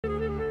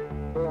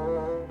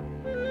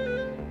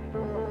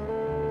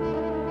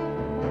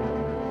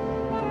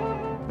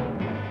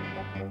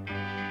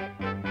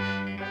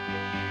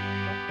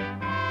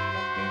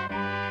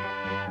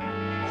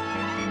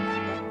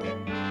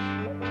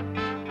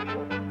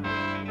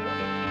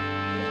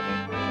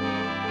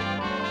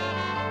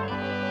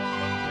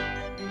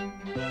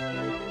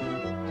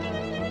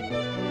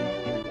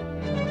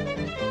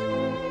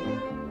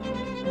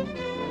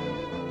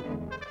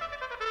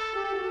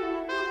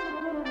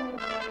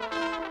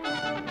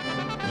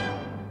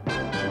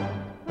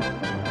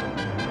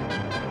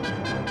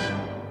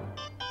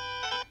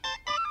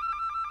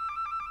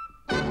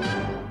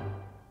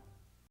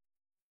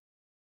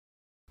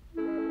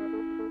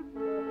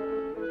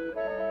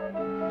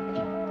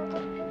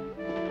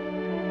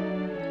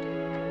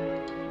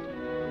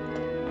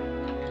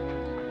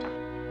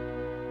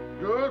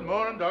Good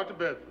morning, Dr.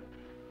 Bedford.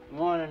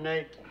 Morning,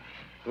 Nate.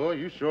 Boy,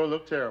 you sure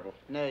look terrible.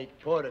 Nate,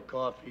 pour the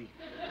coffee.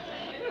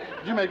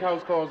 Did you make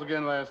house calls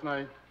again last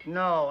night?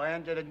 No, I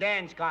entered a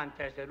dance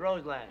contest at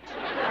Roseland.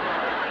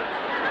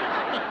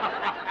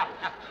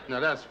 Now,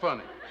 that's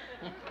funny.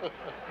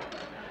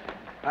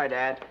 Hi,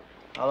 Dad.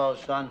 Hello,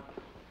 son.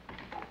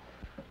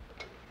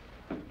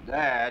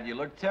 Dad, you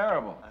look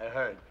terrible. I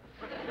heard.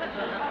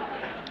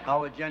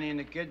 How are Jenny and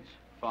the kids?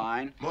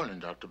 Fine. Morning,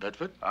 Dr.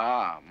 Bedford.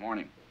 Ah,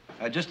 morning.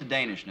 Just a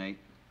Danish, Nate.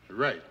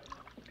 Right.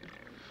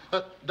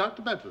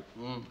 Dr. Bedford,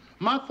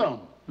 my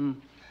thumb,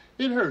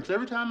 it hurts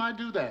every time I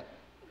do that.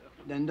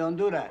 Then don't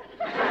do that.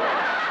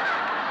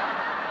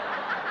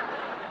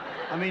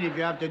 I mean, if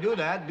you have to do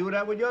that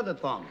with your other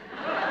thumb.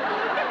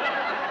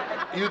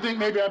 You think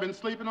maybe I've been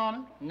sleeping on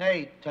it?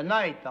 Nate,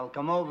 tonight I'll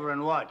come over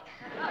and watch.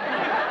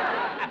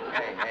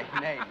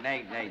 Hey,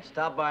 Nate,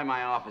 stop by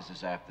my office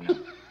this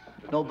afternoon.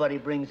 Nobody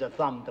brings a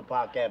thumb to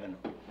Park Avenue.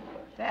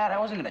 Dad, I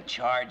wasn't gonna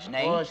charge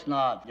Nate. Of course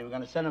not. You were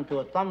gonna send him to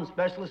a thumb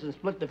specialist and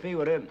split the fee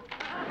with him.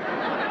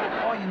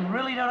 Oh, you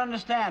really don't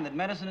understand that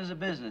medicine is a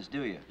business,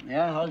 do you?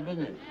 Yeah, how's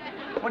business?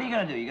 What are you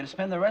gonna do? You gonna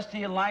spend the rest of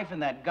your life in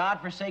that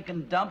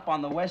godforsaken dump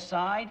on the west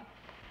side?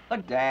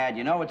 Look, Dad,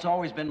 you know, it's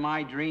always been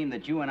my dream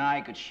that you and I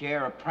could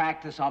share a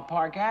practice on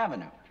Park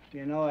Avenue.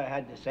 You know, I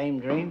had the same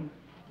dream.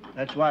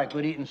 That's why I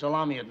quit eating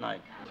salami at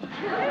night.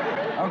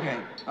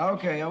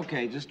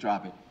 Okay, just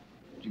drop it.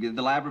 Did you get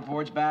the lab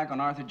reports back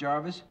on Arthur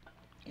Jarvis?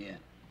 Yeah.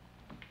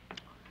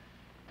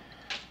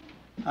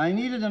 I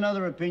needed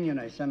another opinion.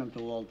 I sent him to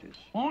Walters.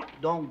 What?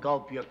 Don't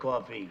gulp your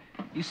coffee.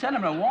 You sent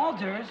him to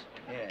Walters?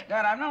 Yeah.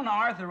 Dad, I've known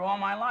Arthur all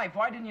my life.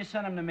 Why didn't you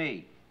send him to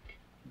me?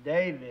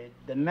 David,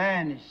 the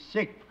man is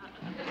sick.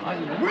 I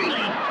really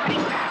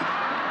hate that.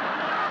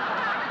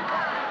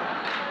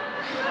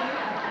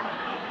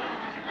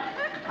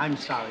 I'm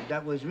sorry.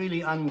 That was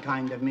really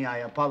unkind of me. I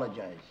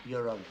apologize.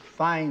 You're a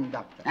fine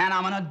doctor. And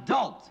I'm an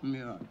adult.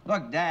 Yeah.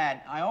 Look,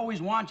 Dad, I always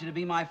want you to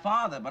be my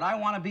father, but I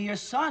want to be your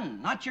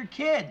son, not your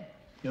kid.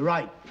 You're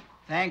right.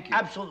 Thank you.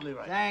 Absolutely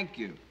right. Thank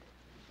you.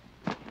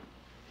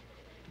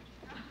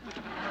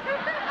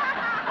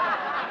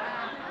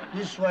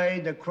 This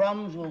way, the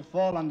crumbs will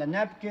fall on the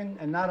napkin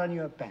and not on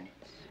your pants.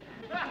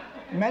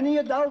 Many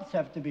adults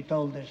have to be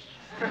told this.